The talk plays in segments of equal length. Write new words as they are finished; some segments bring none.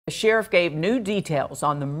The sheriff gave new details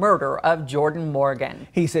on the murder of Jordan Morgan.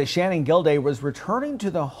 He says Shannon Gilday was returning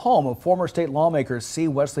to the home of former state lawmaker C.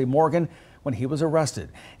 Wesley Morgan when he was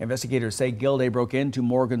arrested. Investigators say Gilday broke into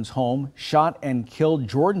Morgan's home, shot and killed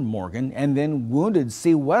Jordan Morgan, and then wounded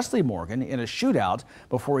C. Wesley Morgan in a shootout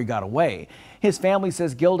before he got away. His family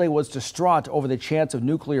says Gilday was distraught over the chance of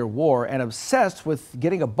nuclear war and obsessed with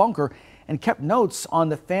getting a bunker, and kept notes on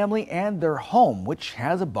the family and their home, which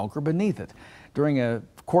has a bunker beneath it. During a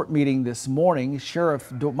court meeting this morning, Sheriff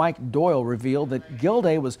Mike Doyle revealed that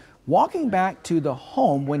Gilday was walking back to the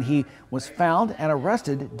home when he was found and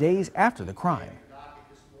arrested days after the crime.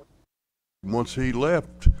 Once he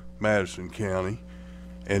left Madison County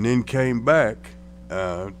and then came back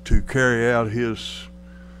to carry out his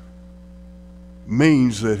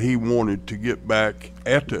means that he wanted to get back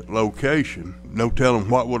at that location, no telling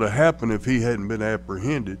what would have happened if he hadn't been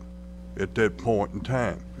apprehended at that point in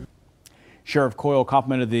time. Sheriff Coyle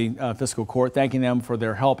complimented the fiscal court, thanking them for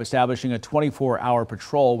their help establishing a 24-hour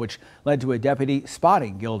patrol, which led to a deputy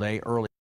spotting Gilday early.